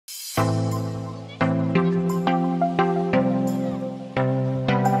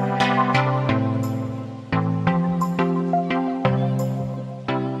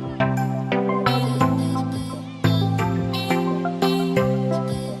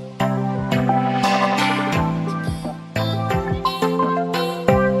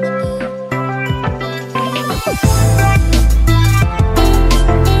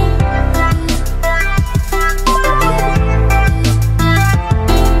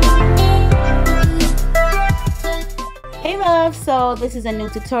loves, so this is a new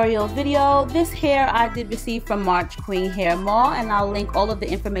tutorial video. This hair I did receive from MarchQueen Hair Mall, and I'll link all of the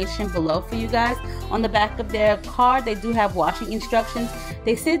information below for you guys. On the back of their card they do have washing instructions.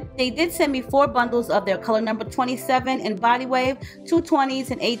 They did send me 4 bundles of their color number 27 in body wave, 2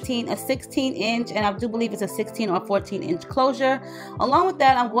 20s and 18, a 16 inch, and I do believe it's a 16 or 14 inch closure. Along with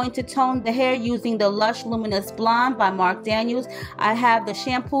that, I'm going to tone the hair using the Lush Luminous Blonde by Marc Daniels. I have the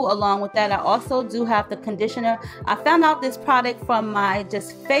shampoo. Along with that, I also do have the conditioner. I found out this product from my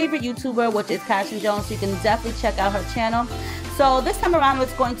just favorite YouTuber, which is Passion Jones, so you can definitely check out her channel. So this time around,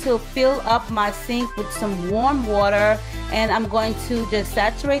 it's going to fill up my sink with some warm water, and I'm going to just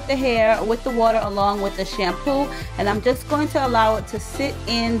saturate the hair with the water along with the shampoo, and I'm just going to allow it to sit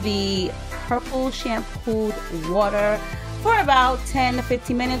in the purple shampooed water for about 10 to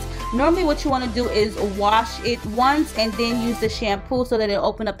 15 minutes. Normally what you want to do is wash it once and then use the shampoo so that it'll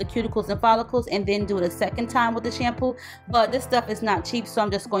open up the cuticles and follicles, and then do it a second time with the shampoo. But this stuff is not cheap, so I'm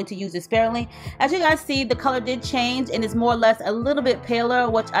just going to use it sparingly. As you guys see, the color did change and is more or less a little bit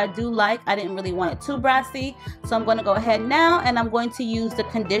paler, which I do like. I didn't really want it too brassy, so I'm going to go ahead now and I'm going to use the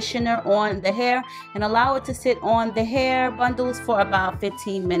conditioner on the hair and allow it to sit on the hair bundles for about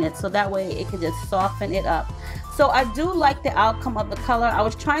 15 minutes, so that way it can just soften it up. So I do like the outcome of the color. I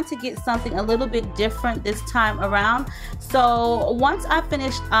was trying to get something a little bit different this time around. So once I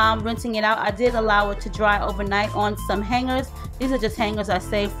finished rinsing it out, I did allow it to dry overnight on some hangers. These are just hangers I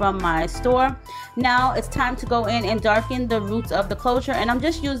saved from my store. Now it's time to go in and darken the roots of the closure, and I'm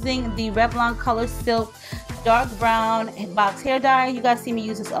just using the Revlon Color Silk dark brown box hair dye. You guys see me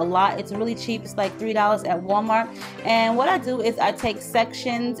use this a lot. It's really cheap. It's like $3 at Walmart. And what I do is I take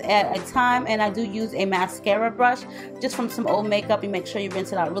sections at a time, and I do use a mascara brush just from some old makeup. You make sure you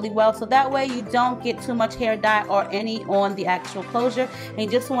rinse it out really well, so that way you don't get too much hair dye or any on the actual closure. And you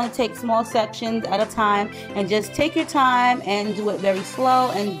just want to take small sections at a time and just take your time and do it very slow,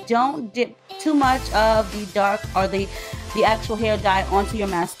 and don't dip too much of the dark or the actual hair dye onto your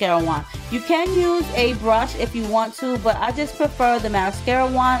mascara wand. You can use a brush if you want to, but I just prefer the mascara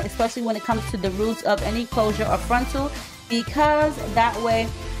wand, especially when it comes to the roots of any closure or frontal, because that way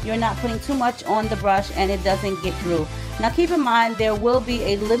you're not putting too much on the brush and it doesn't get through. Now keep in mind, there will be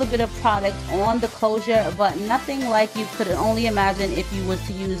a little bit of product on the closure, but nothing like you could only imagine if you was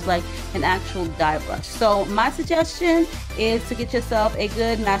to use like an actual dye brush. So my suggestion is to get yourself a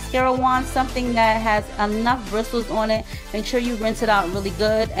good mascara wand, something that has enough bristles on it. Make sure you rinse it out really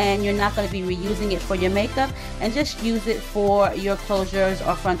good, and you're not going to be reusing it for your makeup, and just use it for your closures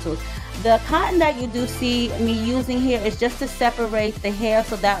or frontals. The cotton that you do see me using here is just to separate the hair,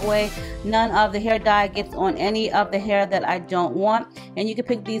 so that way none of the hair dye gets on any of the hair that I don't want. And you can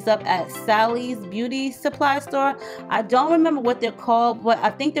pick these up at Sally's Beauty Supply Store. I don't remember what they're called, but I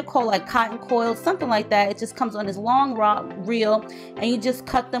think they're called like cotton coils, something like that. It just comes on this long reel, and you just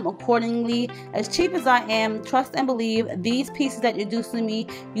cut them accordingly. As cheap as I am, trust and believe, these pieces that you do see me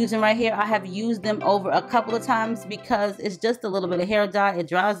using right here, I have used them over a couple of times because it's just a little bit of hair dye. It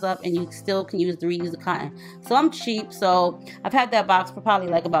dries up and you still can use the reused cotton. So I'm cheap, so I've had that box for probably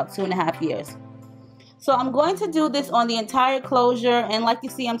like about 2.5 years. So I'm going to do this on the entire closure, and like you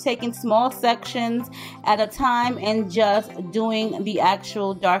see, I'm taking small sections at a time and just doing the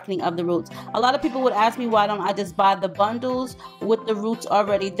actual darkening of the roots. A lot of people would ask me, why don't I just buy the bundles with the roots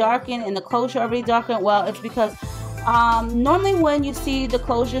already darkened and the closure already darkened? Well, it's because normally when you see the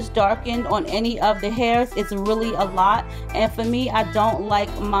closures darkened on any of the hairs, it's really a lot, and for me, I don't like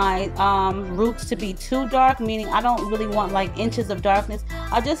my roots to be too dark, meaning I don't really want like inches of darkness.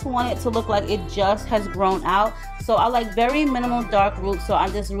 I just want it to look like it just has grown out. So I like very minimal dark roots, so I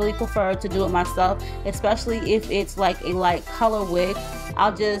just really prefer to do it myself, especially if it's like a light color wig.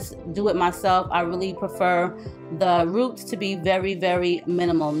 I'll just do it myself. I really prefer the roots to be very, very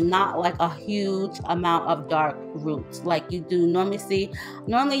minimal, not like a huge amount of dark roots like you do normally see.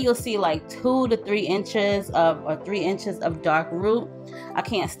 Normally you'll see like 2 to 3 inches or 3 inches of dark root. I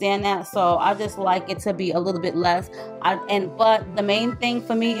can't stand that, so I just like it to be a little bit less. But the main thing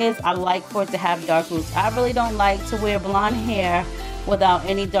for me is I like for it to have dark roots. I really don't like to wear blonde hair without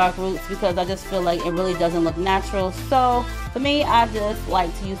any dark roots because I just feel like it really doesn't look natural. So for me, I just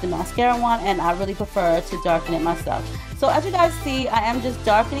like to use the mascara wand, and I really prefer to darken it myself. So as you guys see, I am just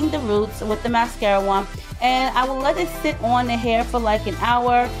darkening the roots with the mascara wand, and I will let it sit on the hair for like an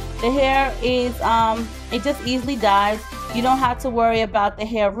hour. The hair is it just easily dyes. You don't have to worry about the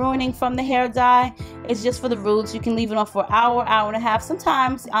hair ruining from the hair dye. It's just for the roots. You can leave it on for an hour, hour and a half.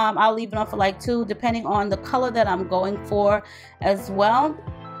 Sometimes I'll leave it on for like 2, depending on the color that I'm going for as well.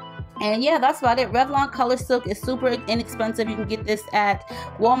 And yeah, that's about it. Revlon Color Silk is super inexpensive. You can get this at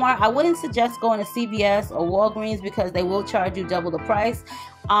Walmart. I wouldn't suggest going to CVS or Walgreens because they will charge you double the price.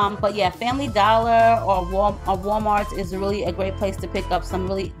 But yeah, Family Dollar or Walmart is really a great place to pick up some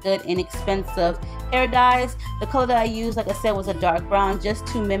really good inexpensive hair dyes. The color that I used, like I said, was a dark brown, just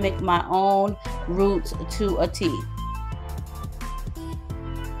to mimic my own roots to a T.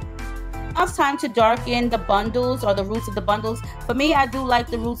 Now it's time to darken the bundles or the roots of the bundles. For me, I do like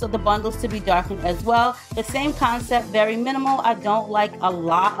the roots of the bundles to be darkened as well. The same concept, very minimal. I don't like a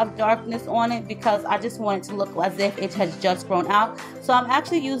lot of darkness on it because I just want it to look as if it has just grown out. So I'm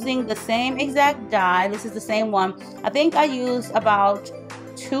actually using the same exact dye. This is the same one. I think I used about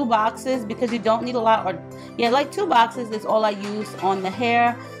 2 boxes because you don't need a lot, or yeah, like 2 boxes is all I use on the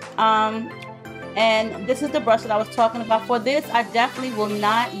hair. And this is the brush that I was talking about. For this, I definitely will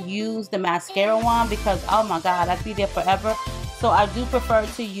not use the mascara one because, oh my god, I'd be there forever. So I do prefer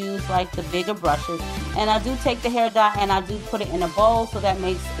to use like the bigger brushes. And I do take the hair dye and I do put it in a bowl, so that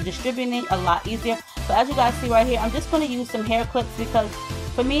makes distributing a lot easier. But as you guys see right here, I'm just going to use some hair clips because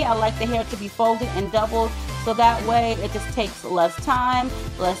for me, I like the hair to be folded and doubled, so that way it just takes less time,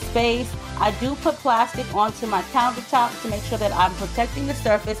 less space. I do put plastic onto my countertop to make sure that I'm protecting the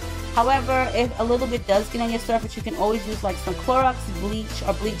surface. However, if a little bit does get on your surface, you can always use like some Clorox bleach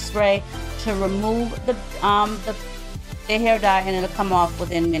or bleach spray to remove the hair dye, and it'll come off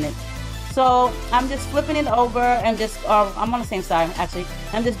within minutes. So I'm just flipping it over and just, I'm on the same side actually.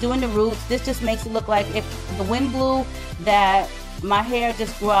 I'm just doing the roots. This just makes it look like if the wind blew, that my hair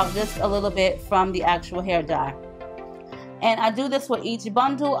just grew out just a little bit from the actual hair dye. And I do this with each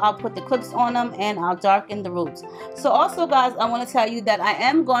bundle. I'll put the clips on them and I'll darken the roots. So also guys, I want to tell you that I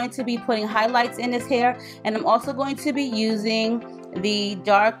am going to be putting highlights in this hair, and I'm also going to be using the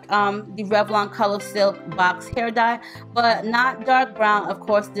dark the Revlon Color Silk box hair dye, but not dark brown. Of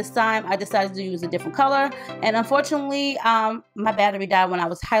course, this time I decided to use a different color, and unfortunately my battery died when I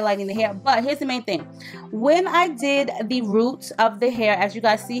was highlighting the hair. But here's the main thing: when I did the roots of the hair, as you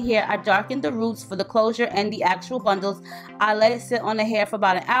guys see here, I darkened the roots for the closure and the actual bundles. I let it sit on the hair for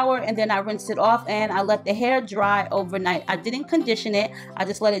about an hour, and then I rinsed it off and I let the hair dry overnight. I didn't condition it, I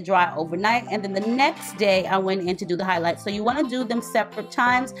just let it dry overnight, and then the next day I went in to do the highlights. So you want to do them separate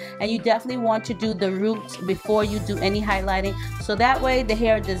times, and you definitely want to do the roots before you do any highlighting, so that way the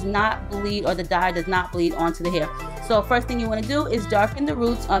hair does not bleed, or the dye does not bleed onto the hair. So first thing you want to do is darken the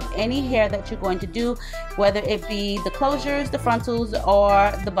roots of any hair that you're going to do, whether it be the closures, the frontals,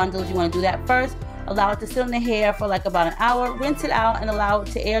 or the bundles. You want to do that first. Allow it to sit on the hair for like about an hour, rinse it out, and allow it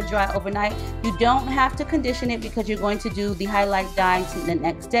to air dry overnight. You don't have to condition it because you're going to do the highlight dye the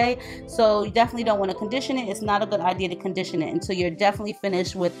next day, so you definitely don't want to condition it. It's not a good idea to condition it until you're definitely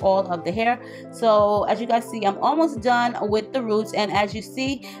finished with all of the hair. So as you guys see, I'm almost done with the roots, and as you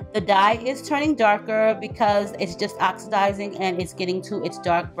see, the dye is turning darker because it's just oxidizing and it's getting to its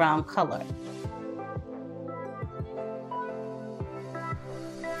dark brown color.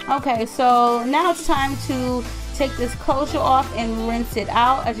 Okay, so now it's time to take this closure off and rinse it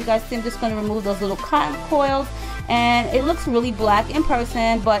out. As you guys see, I'm just going to remove those little cotton coils, and it looks really black in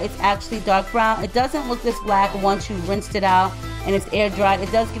person, but it's actually dark brown. It doesn't look this black once you rinsed it out and it's air dried.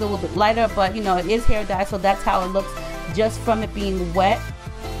 It does get a little bit lighter, but you know, it is hair dye, so that's how it looks just from it being wet.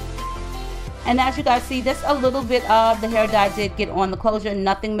 And as you guys see, just a little bit of the hair dye did get on the closure,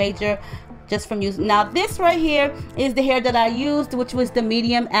 nothing major, just from using. Now this right here is the hair that I used, which was the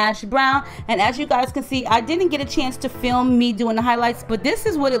medium ash brown, and as you guys can see, I didn't get a chance to film me doing the highlights, but this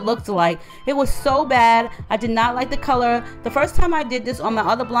is what it looked like. It was so bad. I did not like the color. The first time I did this on my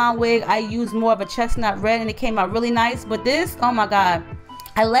other blonde wig, I used more of a chestnut red and it came out really nice, but this, oh my god.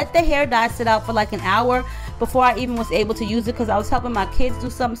 I let the hair dye sit out for like an hour before I even was able to use it because I was helping my kids do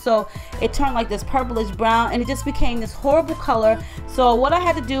something, so it turned like this purplish brown and it just became this horrible color. So what I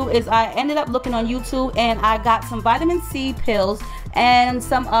had to do is I ended up looking on YouTube and I got some vitamin C pills and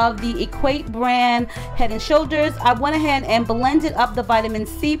some of the Equate brand Head and Shoulders. I went ahead and blended up the vitamin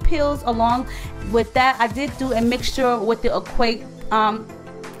C pills. Along with that, I did do a mixture with the Equate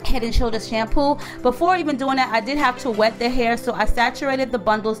Head and Shoulders shampoo. Before even doing that, I did have to wet the hair, so I saturated the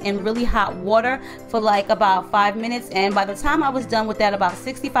bundles in really hot water for like about 5 minutes, and by the time I was done with that, about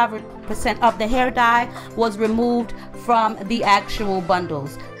 65% of the hair dye was removed from the actual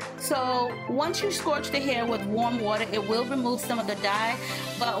bundles. So once you scorch the hair with warm water, it will remove some of the dye,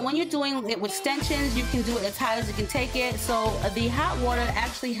 but when you're doing it with extensions, you can do it as hot as you can take it. So the hot water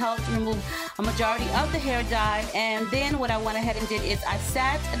actually helped remove a majority of the hair dye, and then what I went ahead and did is I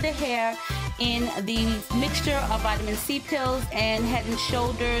sat the hair in the mixture of vitamin C pills and Head and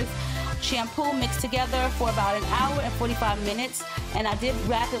Shoulders shampoo mixed together for about an hour and 45 minutes, and I did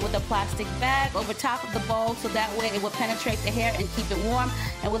wrap it with a plastic bag over top of the bowl so that way it would penetrate the hair and keep it warm.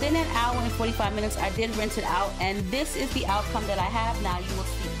 And within an hour and 45 minutes I did rinse it out, and this is the outcome that I have. Now you will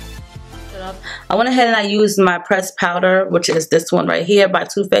see. I went ahead and I used my pressed powder, which is this one right here by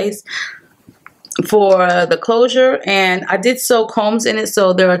Too Faced, for the closure, and I did sew combs in it.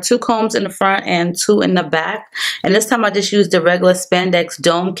 So there are 2 combs in the front and 2 in the back, and this time I just used the regular spandex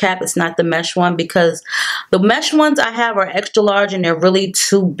dome cap. It's not the mesh one because the mesh ones I have are extra large and they're really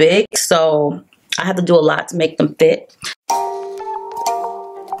too big, so I have to do a lot to make them fit.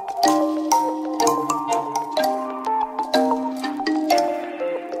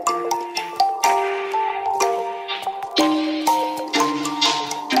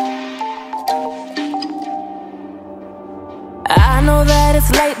 I know that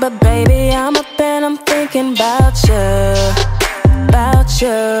it's late, but baby, I'm up and I'm thinking about you,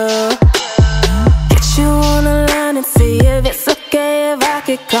 Get you on the line and see if it's okay if I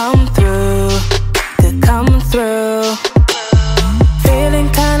could come through, Feeling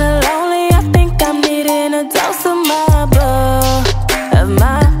kinda lonely, I think I'm needing a dose of my boo,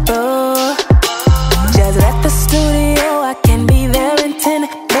 Just left the studio, I can be there in 10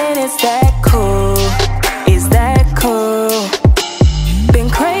 minutes, that cool? Is that cool? Been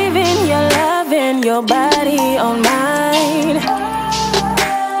craving your love and your body on mine.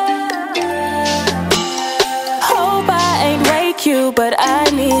 Hope I ain't wake you, but I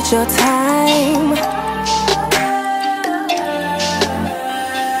need your time.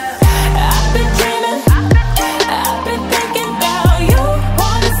 I've been dreaming, I've been thinking about you.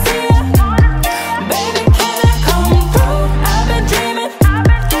 Wanna see you, baby, can I come through? I've been dreaming,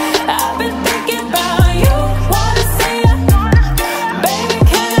 I've been thinking about you. Wanna see you, baby,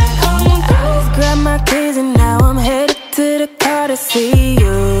 can I come through? I just grabbed my keys and now I'm headed to the car to see you,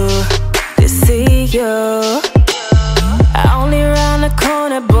 Only round the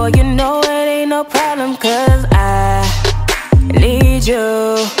corner, boy, you know it ain't no problem, 'cause I need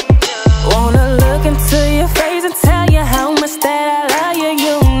you. Wanna look into your face and tell you how much that I love you,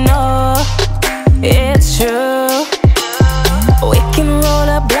 you know it's true. We can roll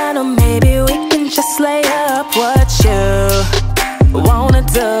up blind, or maybe we can just lay up. What you wanna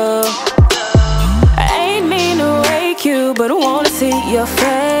do? I ain't mean to wake you, but I wanna see your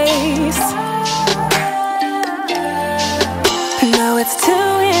face. Now it's 2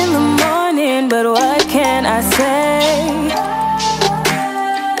 in the morning, but what can I say?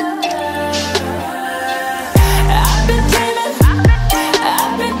 I've been dreaming,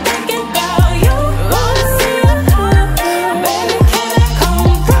 I've been thinking about you. Wanna see you, baby, can I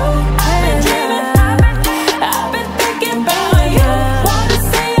come through? I've been dreaming, I've been thinking about you. Wanna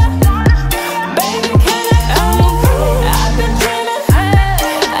see you, baby, can I come through? I've been dreaming,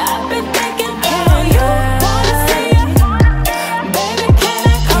 I've been thinking about you. Wanna see you, baby, can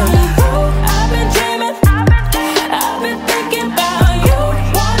I come through? I've been dreaming, I've been thinking about you.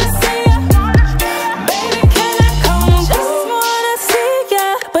 Wanna see you, baby, can I come through? Just wanna see ya,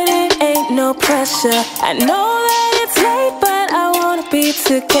 but it ain't no pressure. I know that it's late, but I wanna be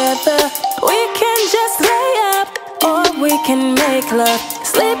together. We can just lay up, or we can make love.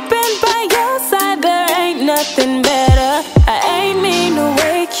 Sleeping by your side, there ain't nothing better. I ain't mean to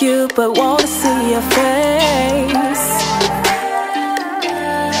wake you, but wanna see your face.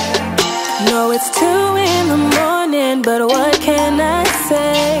 No, it's 2 in the morning, but what can I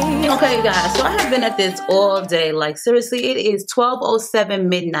say? Okay, you guys, so I have been at this all day. Like, seriously, it is 12:07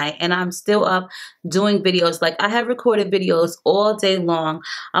 midnight and I'm still up doing videos. Like, I have recorded videos all day long.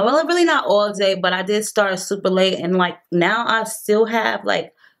 Well, really not all day, but I did start super late, and like now I still have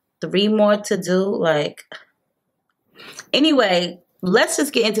like 3 more to do. Like, anyway, let's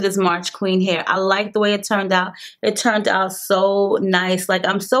just get into this MarchQueen hair. I like the way it turned out. It turned out so nice. Like,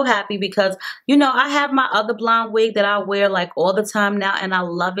 I'm so happy because, you know, I have my other blonde wig that I wear like all the time now, and I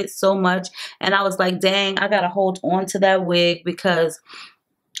love it so much. And I was like, dang, I gotta hold on to that wig because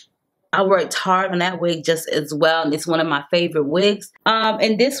I worked hard on that wig just as well, and it's one of my favorite wigs.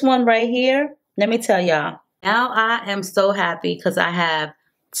 And this one right here, let me tell y'all, now I am so happy because I have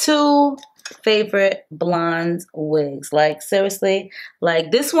 2 favorite blonde wigs. Like, seriously,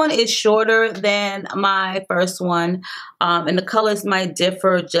 like this one is shorter than my first one, and the colors might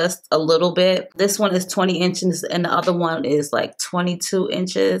differ just a little bit. This one is 20 inches and the other one is like 22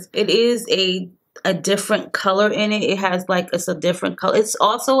 inches. It is a different color in it. It has like, it's a different color. It's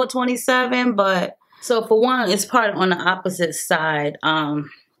also a 27, but so for one, it's part on the opposite side.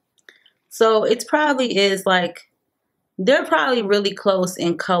 So it probably is like They're probably really close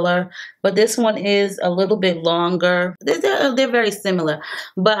in color, but this one is a little bit longer. They're very similar,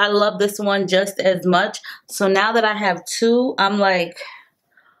 but I love this one just as much. So now that I have two, I'm like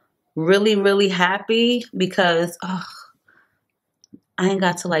really, really happy because I ain't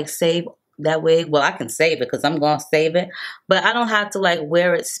got to like save that wig. Well, I can save it because I'm going to save it, but I don't have to like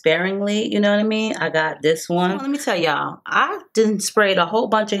wear it sparingly. You know what I mean? I got this one. So let me tell y'all, I didn't spray a whole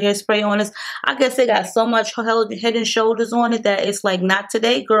bunch of hairspray on this. I guess they got so much Head and Shoulders on it that it's like, not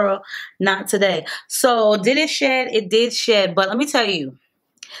today, girl, not today. So did it shed? It did shed, but let me tell you,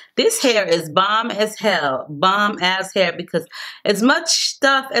 this hair is bomb as hell, bomb ass hair, because as much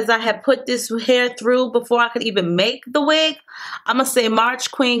stuff as I had put this hair through before I could even make the wig, I'm going to say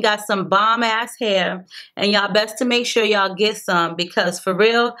MarchQueen got some bomb ass hair, and y'all best to make sure y'all get some, because for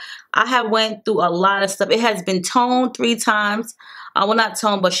real, I have went through a lot of stuff. It has been toned 3 times. Well, not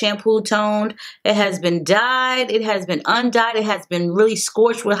toned, but shampoo toned. It has been dyed. It has been undyed. It has been really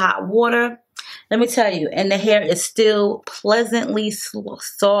scorched with hot water. Let me tell you, and the hair is still pleasantly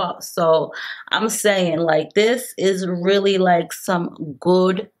soft. So I'm saying, like, this is really like some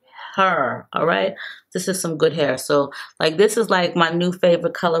good hair. All right, this is some good hair. So like, this is like my new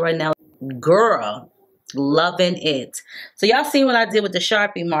favorite color right now, girl. Loving it. So y'all seen what I did with the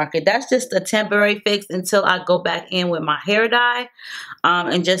Sharpie marker. That's just a temporary fix until I go back in with my hair dye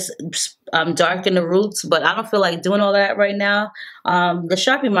and just darken the roots. But I don't feel like doing all that right now. The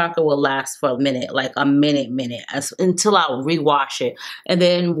Sharpie marker will last for a minute, like a minute until I rewash it. And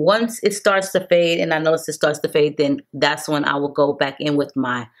then once it starts to fade, and I notice it starts to fade, then that's when I will go back in with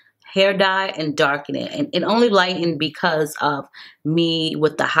my hair dye and darken it, and it only lightened because of me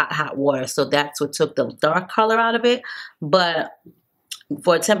with the hot water. So that's what took the dark color out of it. But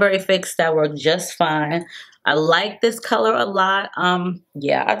for a temporary fix, that worked just fine. I like this color a lot.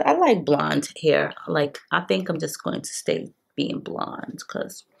 Yeah, I like blonde hair. Like, I think I'm just going to stay being blonde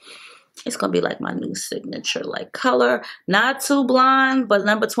because it's gonna be like my new signature like color. Not too blonde, but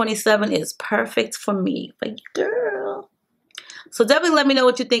number 27 is perfect for me. But girl. So definitely let me know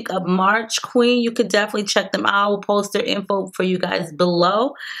what you think of MarchQueen. You could definitely check them out. I will post their info for you guys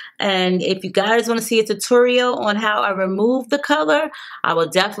below. And if you guys want to see a tutorial on how I remove the color, I will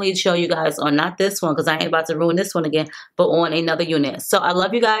definitely show you guys on, not this one because I ain't about to ruin this one again, but on another unit. So I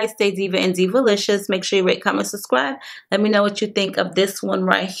love you guys. Stay diva and divalicious. Make sure you rate, comment, subscribe. Let me know what you think of this one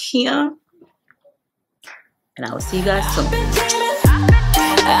right here. And I will see you guys soon.